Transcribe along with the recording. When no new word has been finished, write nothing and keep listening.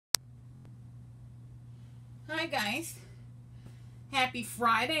Hi guys, happy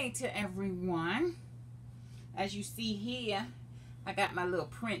Friday to everyone. As you see here, I got my little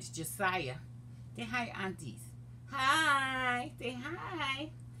prince Josiah. Say hi, aunties. Hi, say hi.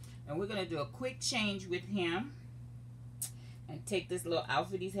 And we're gonna do a quick change with him and take this little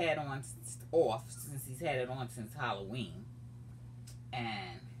outfit he's had on off since he's had it on since Halloween,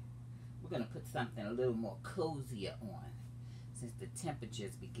 and we're gonna put something a little more cozier on since the temperature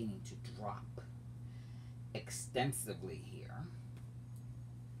is beginning to drop extensively here.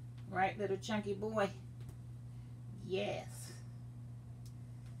 Right, little chunky boy? Yes.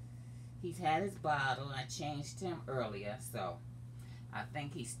 He's had his bottle. I changed him earlier, so I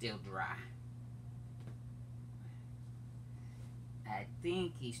think he's still dry. I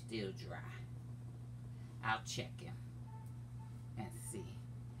think he's still dry. I'll check him and see.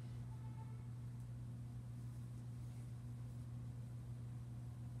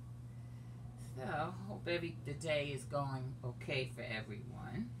 So, hope the day is going okay for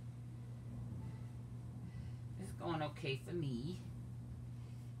everyone. It's going okay for me.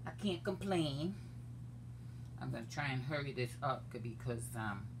 I can't complain. I'm going to try and hurry this up because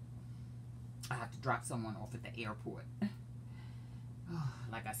I have to drop someone off at the airport.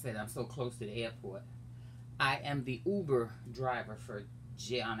 Like I said, I'm so close to the airport. I am the Uber driver for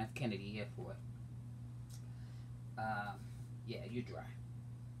John F. Kennedy Airport. Yeah, you drive.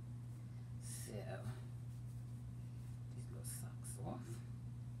 So, these little socks off.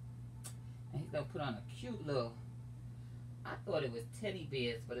 And he's going to put on a cute little, I thought it was teddy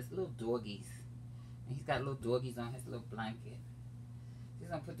bears, but it's little doggies. And he's got little doggies on his little blanket. He's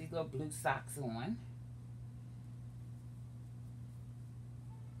going to put these little blue socks on.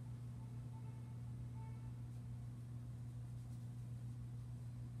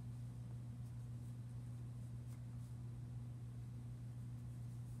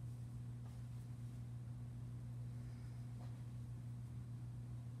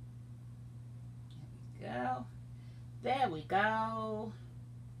 Go. There we go.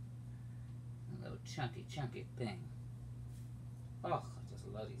 A little chunky thing. Oh, I just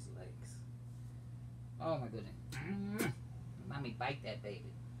love these legs. Oh my goodness. Mommy bite that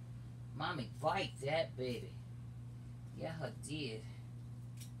baby. Mommy bite that baby. Yeah, I did.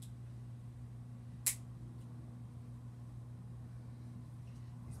 He's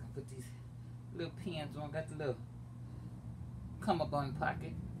gonna put these little pins on. Got the little come up on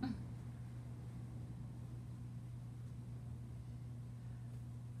pocket.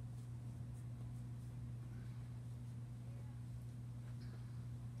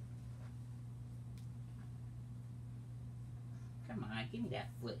 Come on, give me that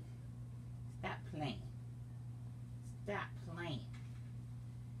foot. Stop playing. Stop playing.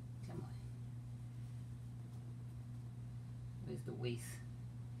 Come on. Where's the waist?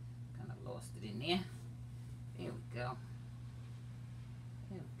 Kind of lost it in there. There we go.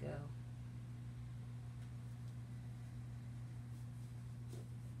 There we go.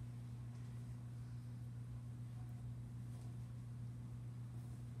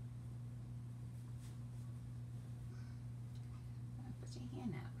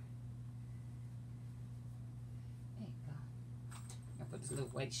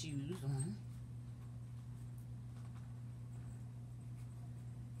 Little white shoes on.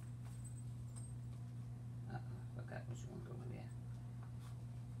 Forgot which one go there.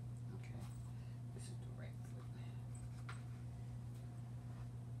 Okay, this is the right foot.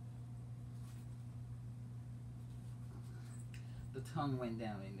 The tongue went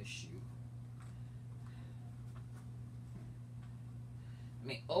down in the shoe. Let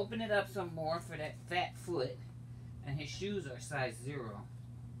me open it up some more for that fat foot. And his shoes are size 0.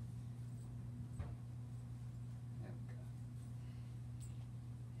 There we go.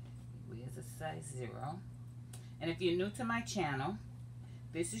 He wears a size 0. And if you're new to my channel,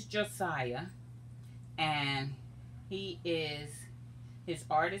 this is Josiah. And his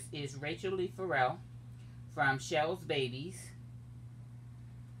artist is Rachel Lee Farrell from Shell's Babies.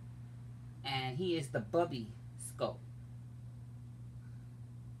 And he is the Bubby Sculpt.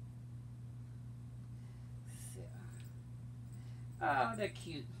 Oh, they're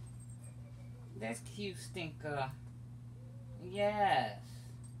cute. That's cute, Stinker. Yes.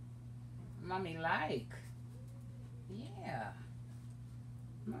 Mommy like. Yeah.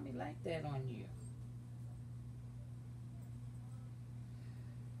 Mommy like that on you.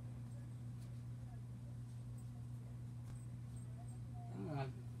 Come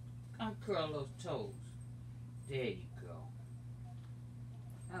on. Uncurl those toes. There you go.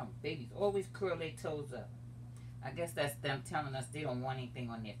 Oh, babies always curl their toes up. I guess that's them telling us they don't want anything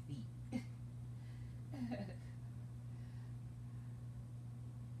on their feet.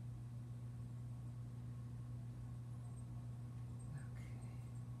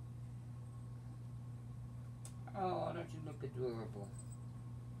 Oh, don't you look adorable?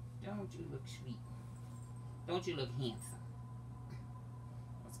 Don't you look sweet? Don't you look handsome?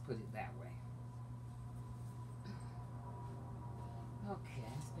 Let's put it that way. Okay,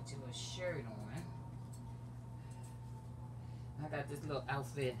 let's put your little shirt on. I got this little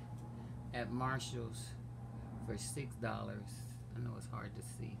outfit at Marshall's for $6. I know it's hard to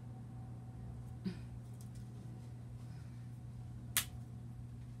see.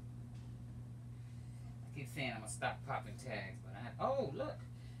 I keep saying I'm gonna stop popping tags, but oh,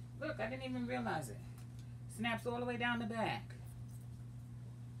 look, I didn't even realize it. Snaps all the way down the back.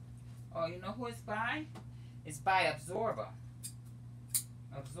 Oh, you know who it's by? It's by Absorber.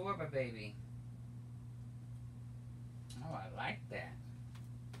 Absorber, baby. Oh, I like that.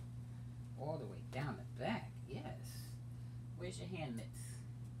 All the way down the back, yes. Where's your hand mitts?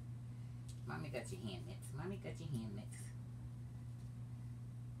 Mommy got your hand mitts. Mommy got your hand mitts.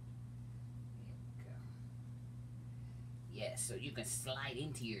 There we go. Yes, so you can slide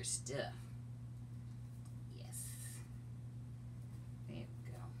into your stuff. Yes. There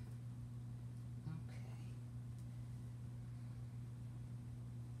we go. Okay.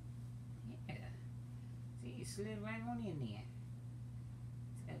 Yeah. See, you slid right on in there.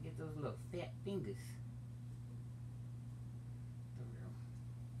 Just gotta get those little fat fingers.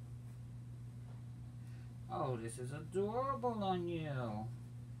 Oh, this is adorable on you.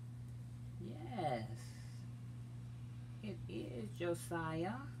 Yes. It is,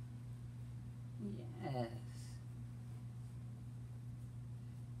 Josiah. Yes.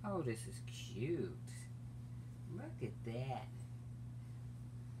 Oh, this is cute. Look at that.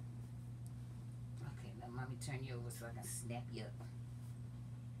 Okay, now mommy turn you over so I can snap you up.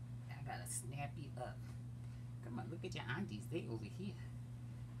 I gotta snap you up. Come on, look at your aunties. They over here.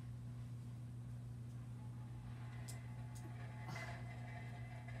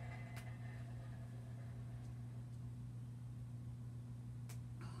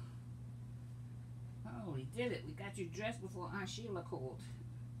 Oh, we did it. We got you dressed before Aunt Sheila called.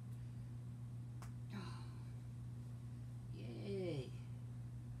 Yay.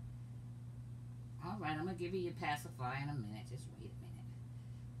 Alright, I'm going to give you your pacifier in a minute. Just wait a minute.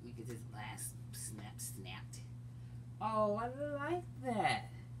 Let me get this last snap snapped. Oh, I like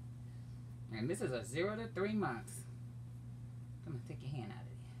that. And this is a 0 to 3 months. Come on, take your hand out of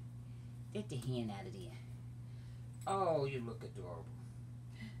there. Get your hand out of there. Oh, you look adorable.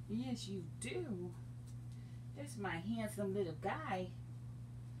 Yes, you do. That's my handsome little guy.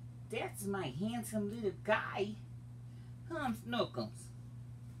 That's my handsome little guy. Snookums.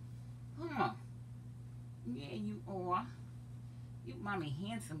 Huh. Yeah, you are. You mommy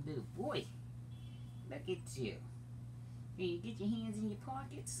handsome little boy. Look at you. Can you get your hands in your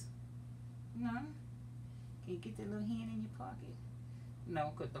pockets? No? Can you get that little hand in your pocket?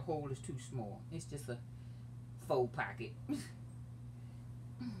 No, because the hole is too small. It's just a faux pocket.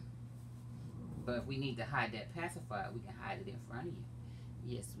 But if we need to hide that pacifier, we can hide it in front of you.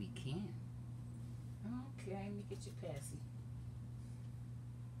 Yes, we can. Okay, let me get your passy.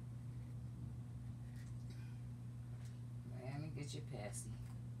 Let me get your passy.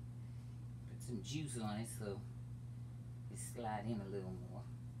 Put some juice on it so it slide in a little more.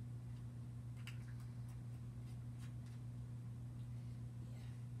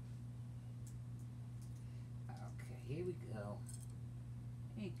 Yeah. Okay, here we go.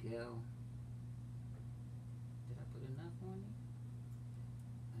 There you go. Enough on it?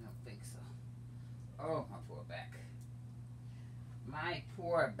 I don't think so. Oh, my poor back. My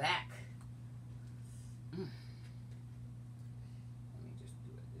poor back. Let me just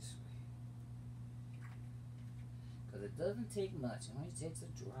do it this way. Because it doesn't take much. It only takes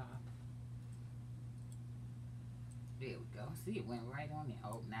a drop. There we go. See, it went right on there.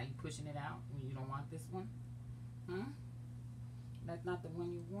 Oh, now you're pushing it out when you don't want this one? Hmm? That's not the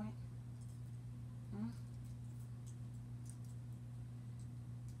one you want? Hmm?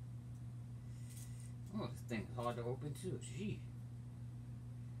 Oh, this thing is hard to open too. Gee.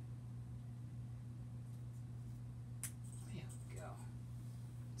 There we go.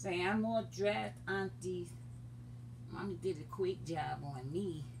 Say, I'm more dressed, aunties. Mommy did a quick job on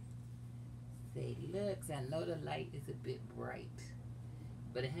me. Say, looks, I know the light is a bit bright,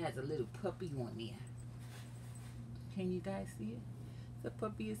 but it has a little puppy on there. Can you guys see it? The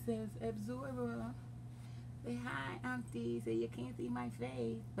puppy, it says Absorber. Say hi, auntie. Say, you can't see my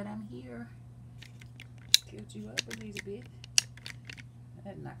face, but I'm here. Tilt you up a little bit.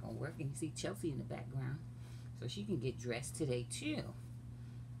 That's not gonna work. And you see Chelsea in the background, so she can get dressed today too.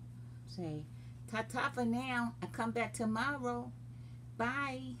 Say ta-ta for now and come back tomorrow.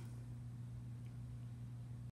 Bye.